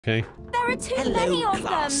Okay. There are too many of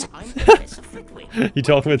them. I'm Professor Flitwick. You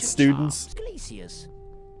talking about students? We're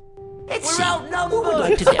outnumbered. Who would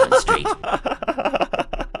like to demonstrate?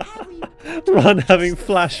 Ron having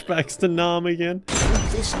flashbacks to Nam again.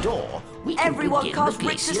 Through this door, we can Everyone begin cast the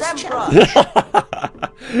Bricks' Glacier's Emperor.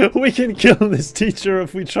 challenge. We can kill this teacher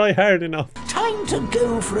if we try hard enough. Time to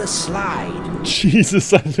go for a slide. Jesus,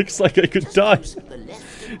 that looks like I could die. Opposite the left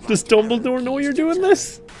and Does right Dumbledore know you're doing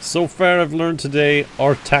this? So far I've learned today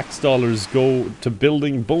our tax dollars go to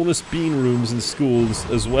building bonus bean rooms in schools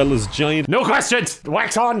as well as giant— No questions!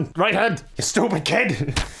 Wax on! Right hand! You stupid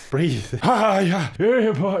kid! Breathe. Ah, yeah.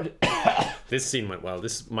 Yeah, bud. This scene went well.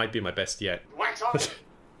 This might be my best yet. Wax on!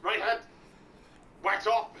 Right hand! Wax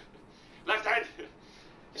off! Left hand! You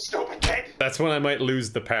stupid kid! That's when I might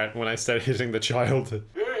lose the part, when I start hitting the child.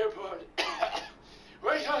 Yeah, bud.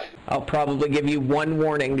 Right hand! I'll probably give you one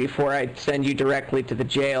warning before I send you directly to the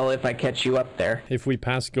jail if I catch you up there. If we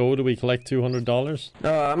pass go, do we collect $200?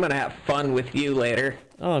 Oh, I'm gonna have fun with you later.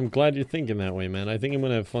 Oh, I'm glad you're thinking that way, man. I think I'm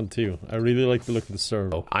gonna have fun too. I really like the look of the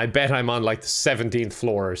servo. I bet I'm on like the 17th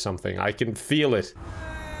floor or something. I can feel it.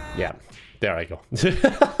 Yeah, there I go.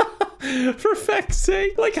 For feck's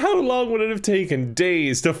sake, like how long would it have taken?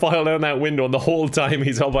 Days to file down that window and the whole time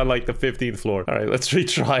he's up on like the 15th floor. Alright, let's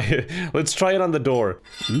retry it. Let's try it on the door.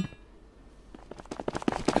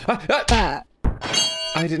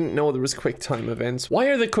 I didn't know there was quick time events. Why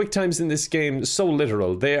are the quick times in this game so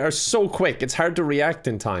literal? They are so quick, it's hard to react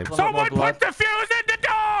in time. Someone put the fuse in the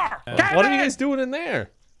door! What are you guys doing in there?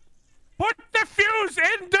 Put the fuse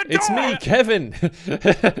in the door! It's me, Kevin!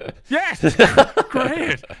 Yes!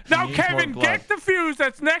 Great! Now, Kevin, get the fuse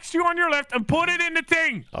that's next to you on your left and put it in the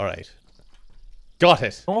thing! Alright. Got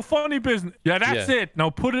it. Oh, funny business. Yeah, that's it. Now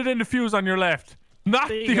put it in the fuse on your left. Not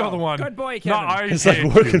the other one. Good boy, Kevin. No, I It's like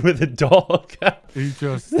hate working you. with a dog. He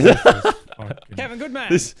just... Kevin, good man.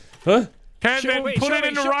 This... Huh? Kevin, Wait, put it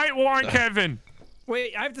in the right one, Kevin.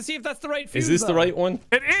 Wait, I have to see if that's the right fuse. Is this the though. right one?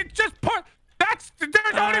 It just put... There's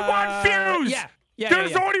only one fuse! Yeah.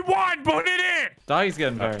 There's only one! Put it in! Doggy's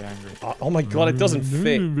getting very angry. Oh my god, it doesn't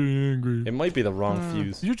fit. Angry. It might be the wrong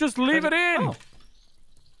fuse. You just leave it in! Oh.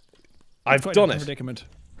 I've Quite done a it. predicament.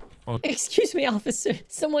 Excuse me, officer.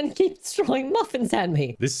 Someone keeps throwing muffins at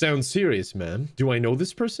me. This sounds serious, ma'am. Do I know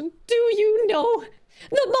this person? Do you know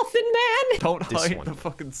the Muffin Man? Don't This hide one. the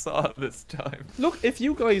fucking saw this time. Look, if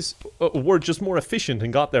you guys were just more efficient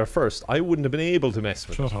and got there first, I wouldn't have been able to mess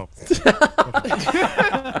with it. Shut up.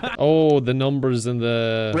 Oh, the numbers and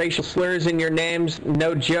the... Racial slurs in your names,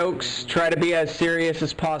 no jokes. Try to be as serious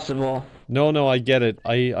as possible. No, I get it.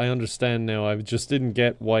 I understand now. I just didn't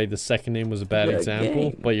get why the second name was a bad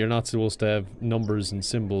example. But you're not supposed to have numbers and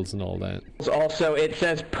symbols and all that. Also, it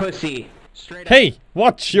says pussy. Straight Hey,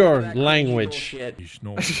 watch your up. language.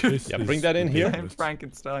 Bullshit. Yeah, bring that in here. I'm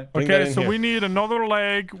Frankenstein. Bring that Okay, in so here. we need another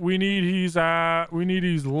leg. We need his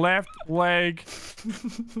left leg.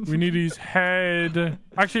 We need his head.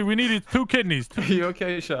 Actually, we need his two kidneys. Are you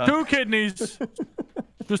okay, Sean? Two kidneys.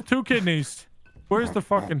 Just two kidneys. Where's the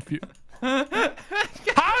fucking fuse? How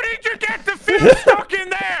did you get the fuse stuck in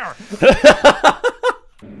there?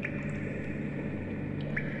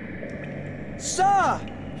 Sir!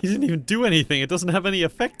 He didn't even do anything. It doesn't have any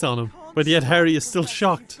effect on him. But yet Harry is still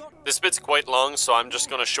shocked. This bit's quite long, so I'm just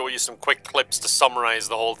gonna show you some quick clips to summarize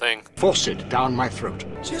the whole thing. Force it down my throat.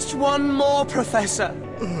 Just one more, Professor.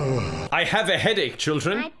 I have a headache,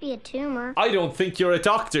 children. Might be a tumor. I don't think you're a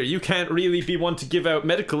doctor. You can't really be one to give out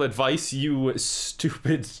medical advice, you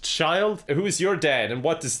stupid child. Who is your dad, and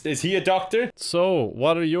what is he a doctor? So,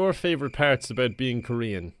 what are your favorite parts about being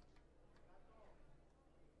Korean?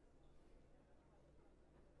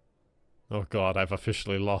 Oh god, I've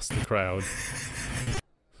officially lost the crowd.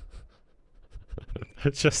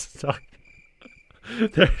 They're just stuck.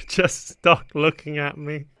 They're just stuck looking at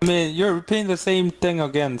me. I mean, you're repeating the same thing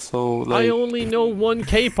again, so like... I only know one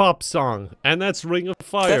K-pop song, and that's Ring of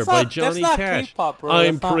Fire That's by not- Johnny that's not Cash. K-pop, bro.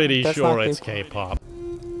 I'm That's not- pretty that's sure not it's K-pop. K-pop.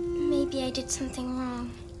 Maybe I did something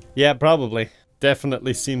wrong. Yeah, probably.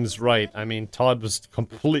 Definitely seems right. I mean, Todd was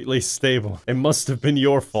completely stable. It must have been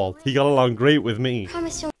your fault. He got along great with me.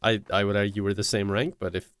 Promise you'll... I would argue we're the same rank,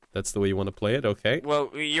 but if that's the way you want to play it, okay. Well,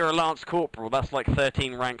 you're a Lance Corporal. That's like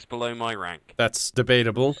 13 ranks below my rank. That's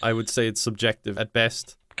debatable. I would say it's subjective at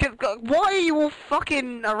best. Why are you all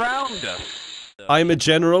fucking around us? I'm a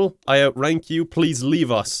general. I outrank you. Please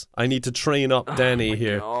leave us. I need to train up Danny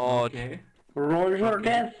here. God. Roger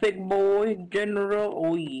that, big boy, General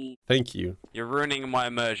Oi. Thank you. You're ruining my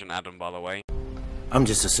immersion, Adam, by the way. I'm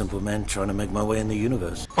just a simple man trying to make my way in the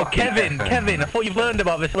universe. Oh, Kevin, I thought you've learned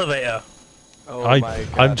about this elevator. Oh my God,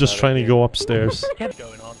 I'm just trying to go upstairs. What's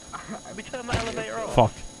going on? We turn the elevator off.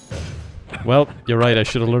 Fuck. Well, you're right. I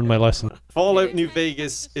should have learned my lesson. Fallout New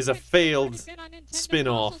Vegas is a failed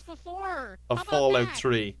spin-off of Fallout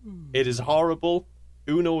 3. It is horrible.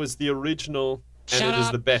 Uno is the original, and it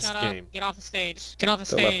is the best game. Get off the stage. Get off the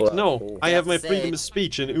stage. No, I have my freedom of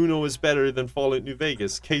speech, and Uno is better than Fallout New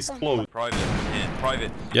Vegas. Case closed. Private. Yeah,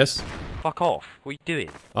 private. Yes? Fuck off. What are you doing?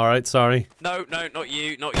 Alright, sorry. No, not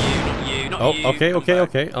you. Not you. Not you. Not you.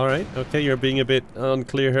 Okay. Alright. Okay, you're being a bit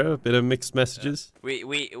unclear here. A bit of mixed messages.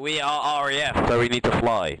 We are RAF, so we need to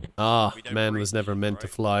fly. Ah, man was never meant to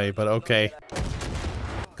fly, but okay.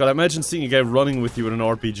 God, imagine seeing a guy running with you with an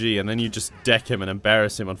RPG and then you just deck him and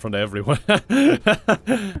embarrass him in front of everyone.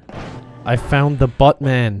 I found the butt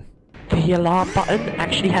man. The alarm button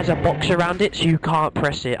actually has a box around it, so you can't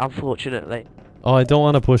press it, unfortunately. Oh, I don't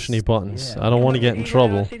want to push any buttons. I don't want to get in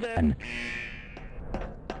trouble.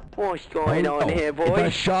 What's going on here,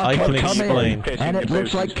 boys? I can explain. And it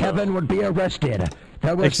looks like Kevin would be arrested.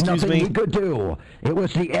 There was nothing he could do. It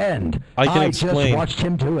was the end. I can explain. Just watched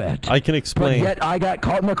him do it. I can explain. But yet I got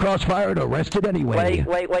caught in the crossfire and arrested anyway.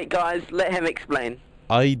 Wait, guys. Let him explain.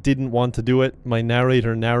 I didn't want to do it. My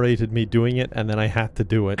narrator narrated me doing it, and then I had to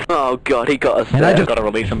do it. Oh God, he got us And there. I just Gotta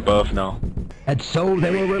release them both now. And so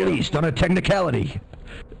they were released on a technicality.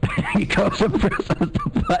 He goes and presses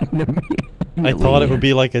the button immediately. I thought it would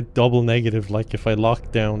be like a double negative, like if I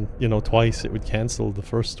locked down, you know, twice, it would cancel the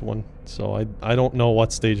first one. So I don't know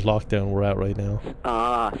what stage lockdown we're at right now.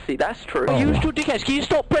 Ah, see, that's true. You two dickheads, can you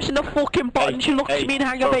stop pressing the fucking buttons? You looked me in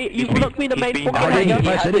hangar, you looked me in the main fucking I didn't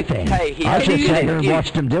press hangar. anything. I just sat here and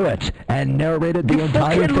watched him do it and narrated the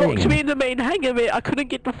entire You fucking looked me thing. in the main hangar, mate. I couldn't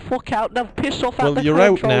get the fuck out. Now piss off out Well, the you're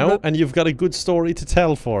out control now, room. and you've got a good story to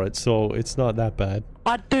tell for it, so it's not that bad.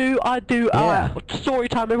 I do. Yeah. Story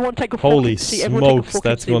time. Everyone take a Holy fucking seat. Everyone take a smokes, fucking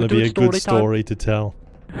that's seat. going to We're be a doing good time. story to tell.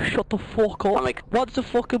 Shut the fuck up. Once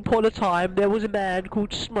upon a time, there was a man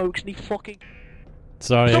called Smokes, and he fucking...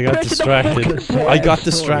 Sorry, Stop I got pressing the distracted. fucking I got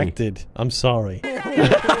story. distracted. I'm sorry. You nearly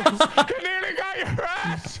got your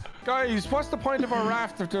ass! Guys, what's the point of a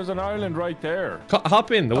raft if there's an island right there?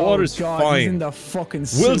 Hop in, the water's fine. He's in the fucking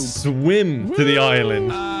We'll soup. swim to the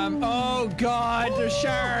island. Oh God, the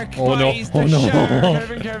shark! Oh no, boys, oh the no.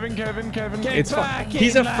 Shark. Kevin. Get It's back fine.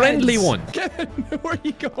 He's in, a friendly lads. one. Kevin, where are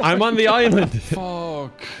you going? I'm on the island.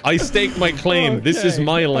 Fuck. I stake my claim. This is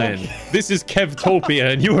my land. This is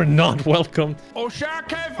Kevtopia, and you are not welcome. Oh, shark,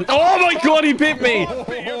 Kev! Oh my god, he bit me!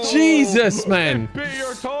 Jesus, man. Bit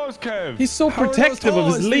your toes, Kev. He's so How are those protective of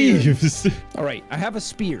his toes, leaves. All right, I have a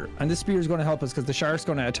spear, and this spear is going to help us because the shark's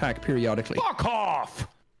going to attack periodically. Fuck off!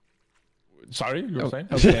 Sorry, you were saying?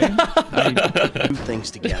 Okay. Do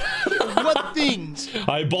things together. What things?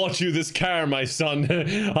 I bought you this car, my son.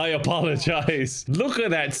 I apologize. Look at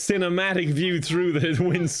that cinematic view through the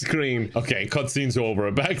windscreen. Okay, cutscene's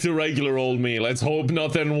over. Back to regular old me. Let's hope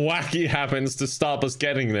nothing wacky happens to stop us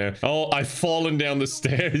getting there. Oh, I've fallen down the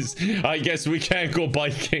stairs. I guess we can't go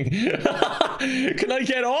biking. Can I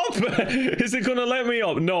get up? Is it gonna let me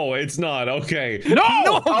up? No, it's not. Okay.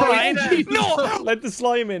 No, Brian! No! Let the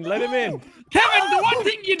slime in. Let him in. Kevin, the one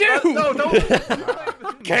thing you do! No,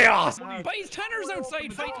 don't. Chaos. Boys, Tanner's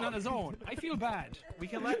outside fighting on his own. I feel bad. We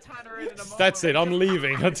can let Tanner in a moment. That's it. I'm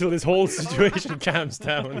leaving until this whole situation calms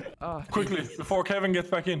down. Quickly, before Kevin gets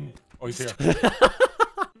back in. Oh, he's here.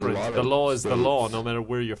 The law is the law, no matter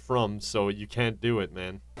where you're from, so you can't do it,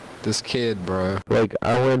 man. This kid, bro. Like,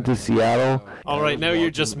 I went to Seattle. Alright, now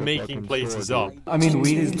you're just making places up. I mean,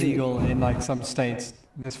 weed is legal in like some states.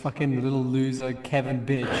 This fucking little loser Kevin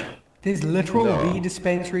bitch. There's literal weed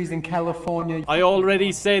dispensaries in California. I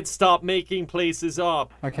already said stop making places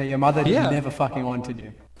up. Okay, your mother never fucking wanted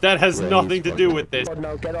you. That has nothing to do with this.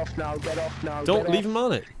 No, get off now, get off now. Don't leave him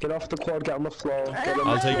on it. Get off the quad, get on the floor. Get on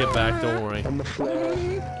I'll take it back, don't worry. the floor.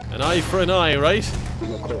 An eye for an eye, right?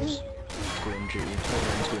 Of course.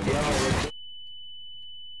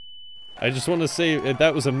 I just want to say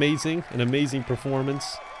that was amazing, an amazing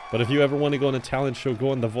performance. But if you ever want to go on a talent show, go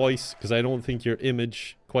on The Voice, because I don't think your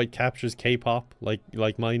image quite captures K-pop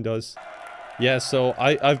like mine does. Yeah, so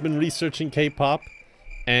I've been researching K-pop,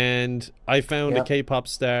 and I found a K-pop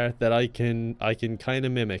star that I can kind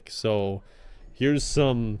of mimic. So here's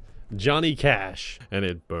some Johnny Cash, and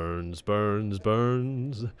it burns, burns,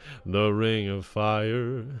 burns, the ring of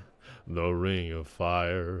fire, the ring of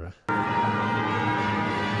fire.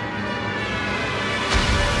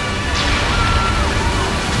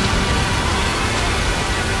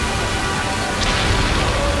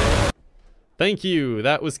 Thank you.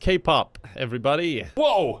 That was K-pop, everybody.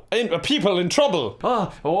 Whoa! People in trouble.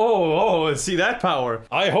 Oh, see that power.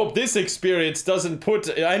 I hope this experience doesn't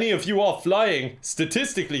put any of you off flying.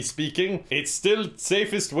 Statistically speaking, it's still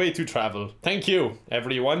safest way to travel. Thank you,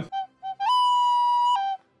 everyone.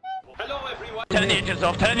 Turn the engines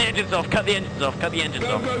off, turn the engines off, cut the engines off, cut the engines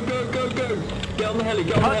off. Go. Get on the heli,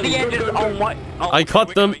 get on the heli. Cut the engines, oh my... Oh, I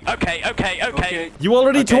cut them. Okay. You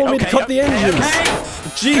already told me to cut the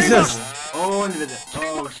engines. Jesus.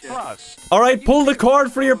 Oh shit. Alright, pull the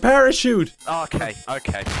cord for your parachute. Okay.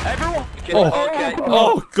 Everyone!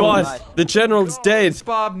 Oh god, the general's dead. What's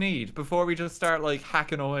Bob need before we just start like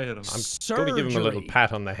hacking away at him? I'm gonna give him a little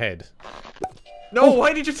pat on the head. No,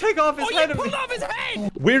 why did you take off his head? Pull off his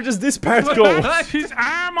head! Where does this part go? His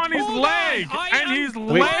arm on his leg and his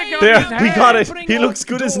Wait, leg on there, his head. we got it. He looks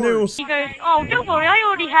good as new. He goes, oh, don't worry, I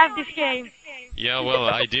already have this game. Yeah, well,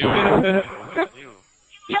 I do.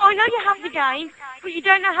 Yeah, I know you have the game, but you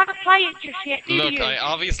don't know how to play it just yet, do Look, you? I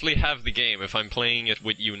obviously have the game if I'm playing it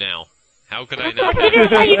with you now. How could I not? I didn't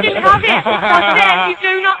say you didn't have it. I said you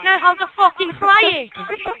do not know how to fucking play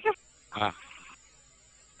it.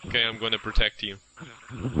 Okay, I'm going to protect you.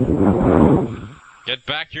 Get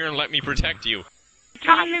back here and let me protect you.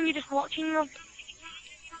 Telling them you're just watching them.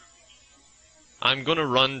 I'm going to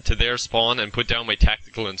run to their spawn and put down my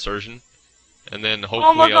tactical insertion. And then Oh my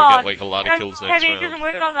hopefully God. I'll get like a lot of kills next Kevin, it doesn't round.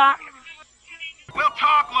 work like that. We'll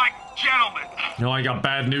talk like gentlemen. No, I got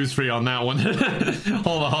bad news for you on that one.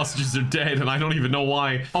 All the hostages are dead, and I don't even know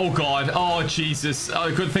why. Oh god, oh Jesus.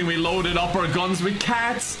 Oh, good thing we loaded up our guns with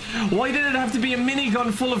cats. Why did it have to be a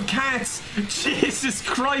minigun full of cats? Jesus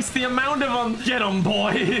Christ, the amount of them. Get them,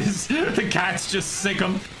 boys. The cats just sick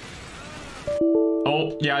them.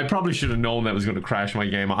 Oh, yeah, I probably should have known that was going to crash my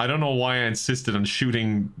game. I don't know why I insisted on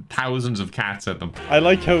shooting thousands of cats at them. I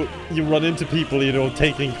like how you run into people, you know,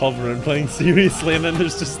 taking cover and playing seriously, and then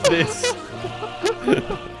there's just this.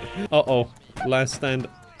 Uh-oh. Last stand.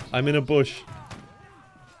 I'm in a bush.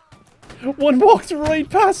 One walked right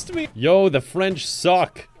past me! Yo, the French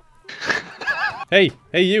suck. Hey,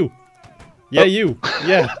 you. Yeah, you.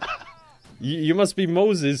 Yeah. You must be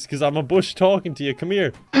Moses, because I'm a bush talking to you. Come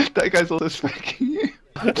here. That guy's also smacking you.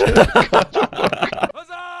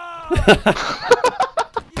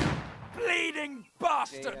 Bleeding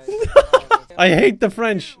bastard! I hate the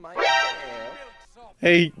French.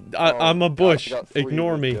 Hey, I'm a bush.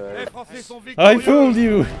 Ignore me. I fooled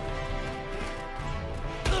you.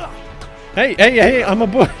 Hey, I'm a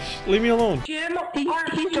bush. Leave me alone. Jim,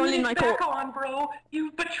 he's joining my call. On, bro.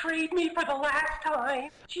 You betrayed me for the last time.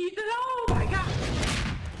 Jesus, oh my God.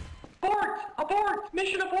 Abort,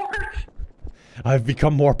 mission abort. I've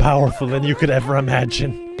become more powerful than you could ever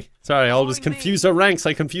imagine. Sorry, I always confuse our ranks.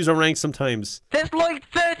 I confuse our ranks sometimes. There's like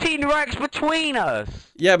 13 ranks between us!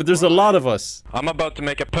 Yeah, but there's a lot of us. I'm about to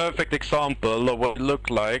make a perfect example of what it look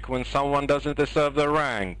like when someone doesn't deserve their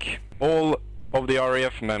rank. All of the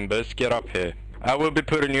RAF members, get up here. I will be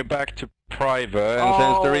putting you back to private, and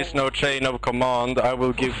since there is no chain of command, I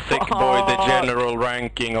will give Thick Boy the general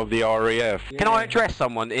ranking of the RAF. Can I address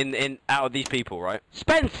someone out of these people, right?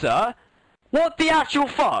 Spencer? What the actual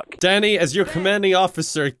fuck? Danny, as your commanding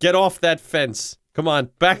officer, get off that fence. Come on,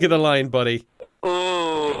 back of the line, buddy.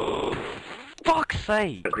 Oh, fuck's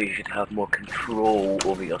sake. You should have more control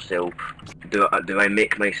over yourself. Do I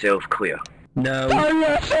make myself clear? No. Oh,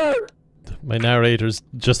 yes, sir. My narrator's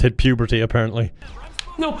just hit puberty, apparently.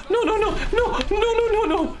 No.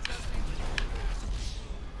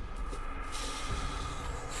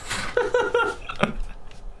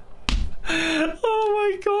 Oh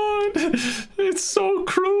my god, it's so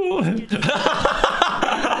cruel.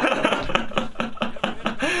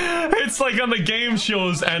 It's like on the game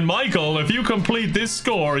shows, and Michael, if you complete this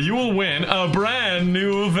score, you will win a brand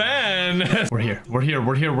new van. We're here.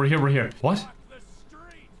 What?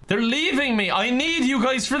 They're leaving me. I need you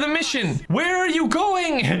guys for the mission. Where are you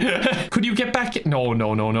going? Could you get back?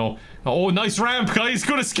 No. Oh, nice ramp, guys.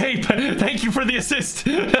 Good escape. Thank you for the assist.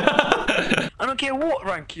 I don't care what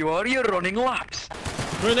rank you are, you're running laps.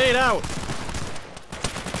 Grenade out.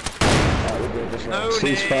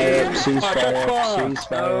 Ceasefire.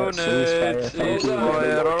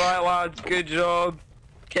 Alright lads, good job.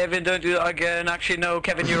 Kevin, don't do that again. Actually no,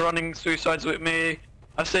 Kevin, you're running suicides with me.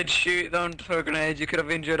 I said shoot, don't throw grenades. You could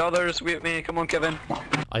have injured others with me. Come on, Kevin.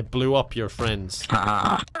 I blew up your friends.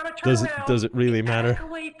 Does it really matter?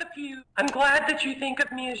 I'm glad that you think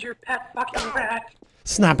of me as your pet fucking rat.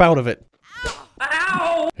 Snap out of it.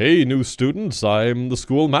 Ow! Hey, new students. I'm the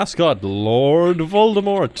school mascot, Lord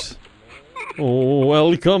Voldemort. Oh,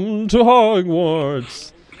 welcome to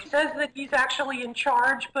Hogwarts. He says that he's actually in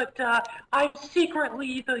charge, but I'm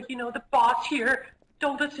secretly the boss here.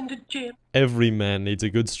 Don't listen to Jim. Every man needs a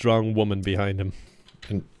good, strong woman behind him.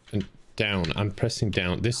 And down. I'm pressing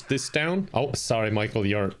down. This down? Oh, sorry, Michael.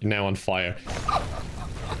 You're now on fire.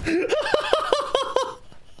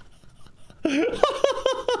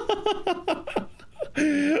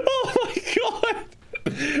 Oh my god!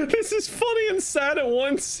 sad at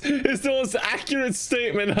once is the most accurate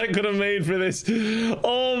statement I could have made for this.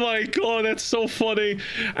 Oh my god, that's so funny.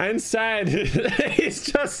 And sad. He's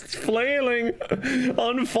just flailing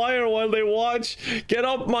on fire while they watch. Get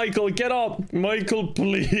up, Michael, get up. Michael,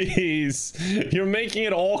 please. You're making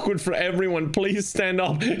it awkward for everyone. Please stand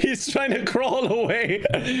up. He's trying to crawl away.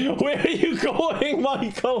 Where are you going,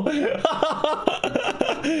 Michael?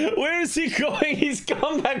 Where is he going? He's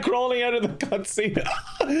come back crawling out of the cutscene.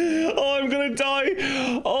 Oh, I'm gonna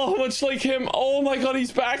die. Oh, much like him. Oh my god,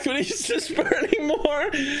 he's back, but he's just burning more.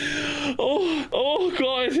 Oh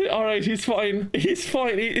god. Alright, he's fine. He's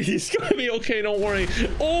fine. He's gonna be okay, don't worry.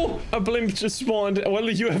 Oh, a blimp just spawned. Well,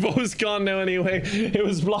 the UFO's gone now anyway. It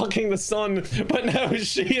was blocking the sun, but now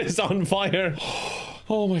she is on fire.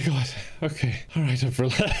 Oh my god. Okay. Alright, I'm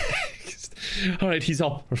relaxed. Alright, he's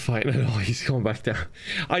up. We're fine. I know he's going back down.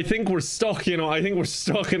 I think we're stuck, you know. I think we're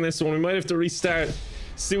stuck in this one. We might have to restart.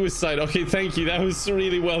 Suicide. Okay, thank you. That was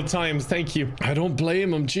really well timed. Thank you. I don't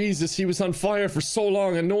blame him. Jesus, he was on fire for so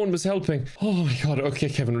long and no one was helping. Oh my god. Okay,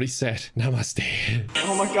 Kevin, reset. Namaste.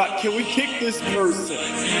 Oh my god, can we kick this person?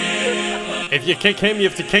 If you kick him, you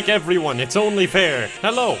have to kick everyone. It's only fair.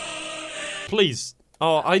 Hello. Please.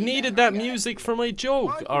 Oh, I needed that music for my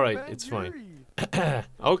joke. Alright, it's fine.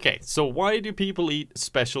 Okay, so why do people eat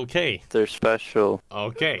Special K? They're special.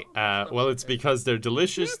 Okay, well, it's because they're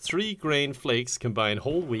delicious 3-grain flakes combine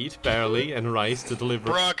whole wheat, barley, and rice to deliver.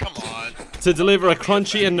 Bruh, come on. To deliver a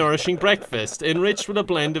crunchy and nourishing breakfast, enriched with a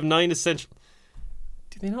blend of 9 essential.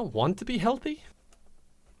 Do they not want to be healthy?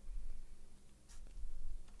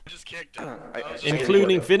 Just kicked him.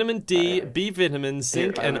 Including vitamin D, B vitamins,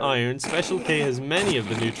 zinc, and iron, Special K has many of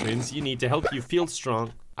the nutrients you need to help you feel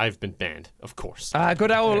strong. I've been banned, of course. Good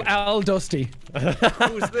old Al Dusty.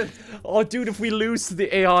 Who's this? Oh, dude, if we lose to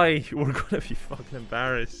the AI, we're gonna be fucking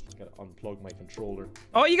embarrassed. Gotta unplug my controller.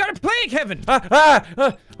 Oh, you gotta play, Kevin!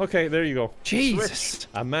 Okay, there you go. Jesus. Switch.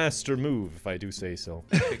 A master move, if I do say so.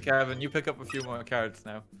 Okay, Kevin, you pick up a few more cards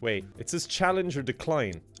now. Wait, it says challenge or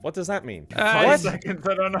decline. What does that mean? 5 seconds,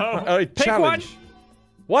 I don't know. Alright, challenge. One.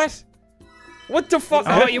 What? What the fuck?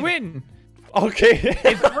 Oh, you win. Okay.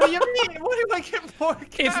 What do you mean? What do I get for?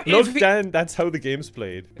 Look, Dan, that's how the game's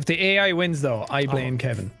played. If the AI wins, though, I blame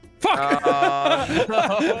Kevin. Fuck!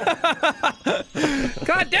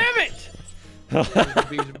 God damn it!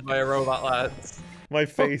 Beaten by a robot, lads. My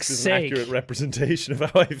face is an accurate representation of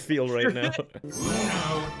how I feel right now.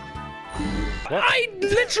 I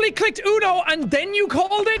literally clicked Uno and then you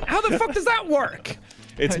called it? How the fuck does that work?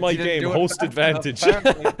 It's my game, host advantage. What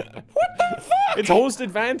the fuck? It's host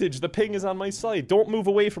advantage. The ping is on my side. Don't move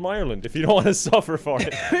away from Ireland if you don't want to suffer for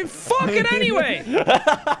it. Fuck it anyway!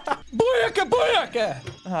 Booyaka, booyaka!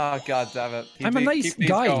 Oh, god damn it. I'm a nice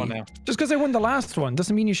guy. Just because I won the last one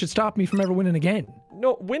doesn't mean you should stop me from ever winning again.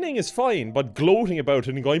 No, winning is fine, but gloating about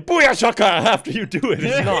it and going booyashaka after you do it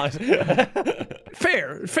is not.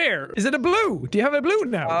 Fair, fair. Is it a blue? Do you have a blue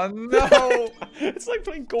now? No. It's like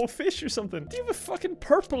playing Go Fish or something. Do you have a fucking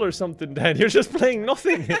purple or something, Dan? You're just playing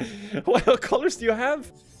nothing. What colors do you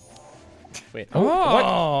have? Wait.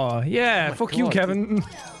 Oh, what? yeah. Oh fuck you, Kevin.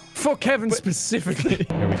 Fuck Kevin specifically.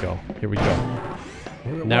 Here we go. Here we go.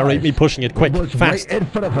 Narrate me pushing it quick, fast. Right in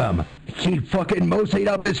front of him. He fucking moseyed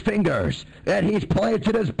up his fingers, and he's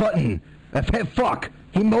planted his button. Fuck.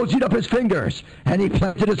 He moseyed up his fingers, and he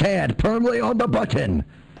planted his hand firmly on the button,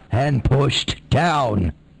 and pushed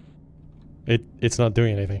down. It's not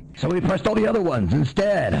doing anything. So he pressed all the other ones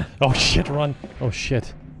instead. Oh shit, run. Oh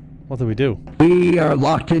shit. What do we do? We are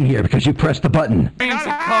locked in here because you pressed the button.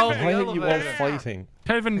 Why are you all fighting?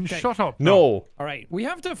 Kevin, shut up. No. Alright, we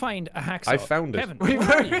have to find a hacksaw. I found it. Kevin, where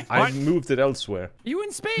are you? I moved it elsewhere. Are you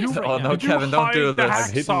in space right Oh now? no, Kevin, don't do this.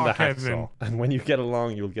 I've hidden the hacksaw. Kevin. And when you get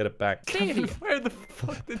along, you'll get it back. Where the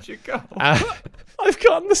fuck did you go? I've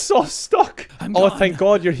gotten the saw stuck. Oh, thank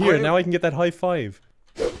God you're here. Now I can get that high five.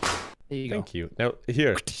 There you go. Thank you. Now,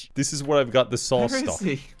 here. This is where I've got the saw Where is stuck.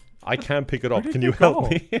 he? I can't pick it up. Where Can did you you help go?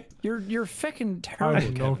 me? You're fucking I terrible.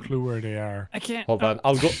 have no Kevin. clue where they are. I can't. Hold on.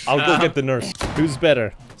 I'll go get the nurse. Who's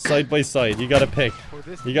better? Side by side. You gotta pick.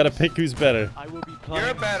 You gotta pick who's better.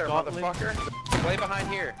 You're better, motherfucker. Play behind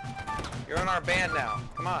here. You're in our band now.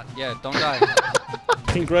 Come on. Yeah, don't die.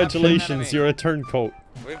 Congratulations, you're a turncoat.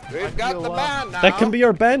 We've got the band now. That can be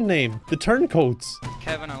our band name. The Turncoats.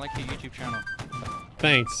 Kevin, I like your YouTube channel.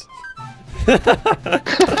 Thanks.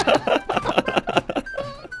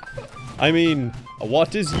 I mean,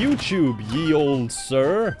 what is YouTube, ye old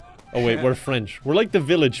sir? Oh wait, we're French. We're like the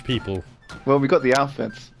village people. Well, we got the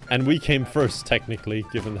outfits. And we came first, technically,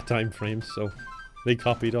 given the time frame, so they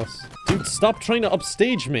copied us. Dude, stop trying to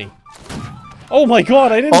upstage me. Oh my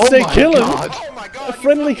god, I didn't say kill him! Oh my god! A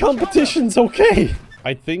friendly competition's okay!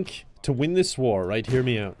 I think to win this war, right, hear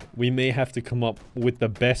me out, we may have to come up with the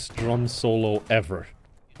best drum solo ever.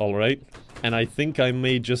 Alright? And I think I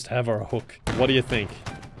may just have our hook. What do you think?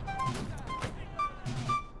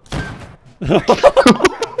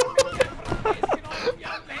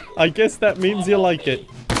 I guess that means you like it.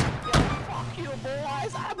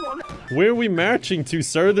 Where are we marching to,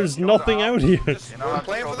 sir? There's nothing out here.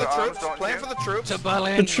 Playing for the troops. Playing for the troops.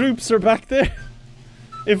 The troops are back there.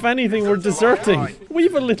 If anything, we're deserting.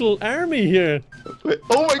 We've a little army here. Wait,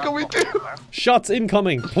 oh my god, we do! Shots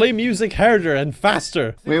incoming. Play music harder and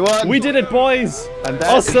faster. We won! We did it, boys! And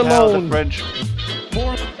that Us is now the alone! French.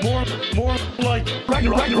 More like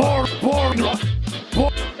like